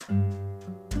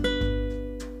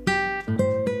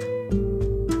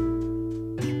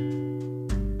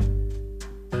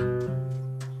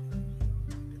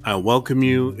I welcome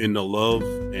you in the love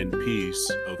and peace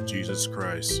of Jesus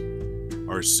Christ,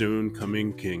 our soon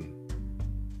coming King.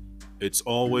 It's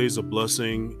always a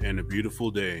blessing and a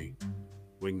beautiful day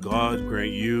when God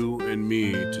grant you and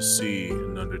me to see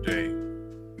another day.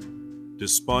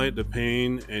 Despite the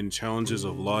pain and challenges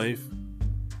of life,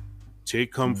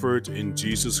 take comfort in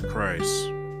Jesus Christ,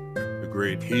 the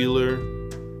great healer,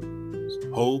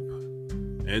 hope,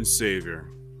 and Savior.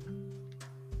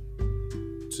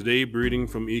 Today, reading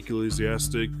from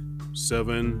Ecclesiastes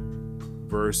 7,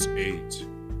 verse 8.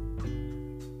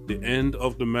 The end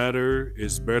of the matter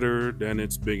is better than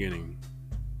its beginning,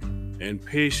 and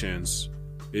patience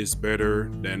is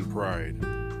better than pride.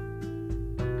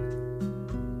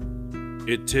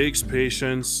 It takes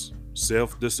patience,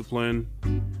 self-discipline,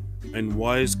 and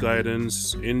wise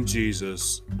guidance in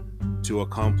Jesus to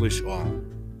accomplish all.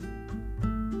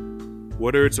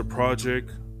 Whether it's a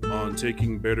project on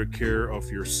taking better care of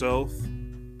yourself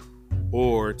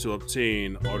or to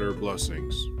obtain other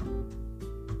blessings.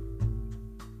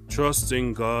 Trust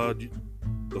in God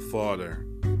the Father,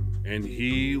 and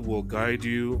He will guide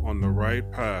you on the right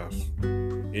path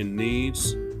in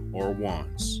needs or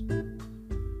wants.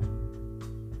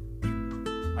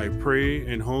 I pray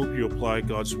and hope you apply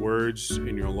God's words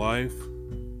in your life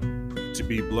to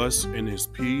be blessed in His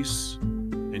peace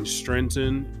and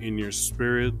strengthened in your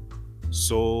spirit,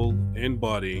 soul, and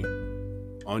body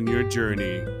on your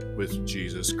journey with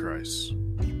Jesus Christ.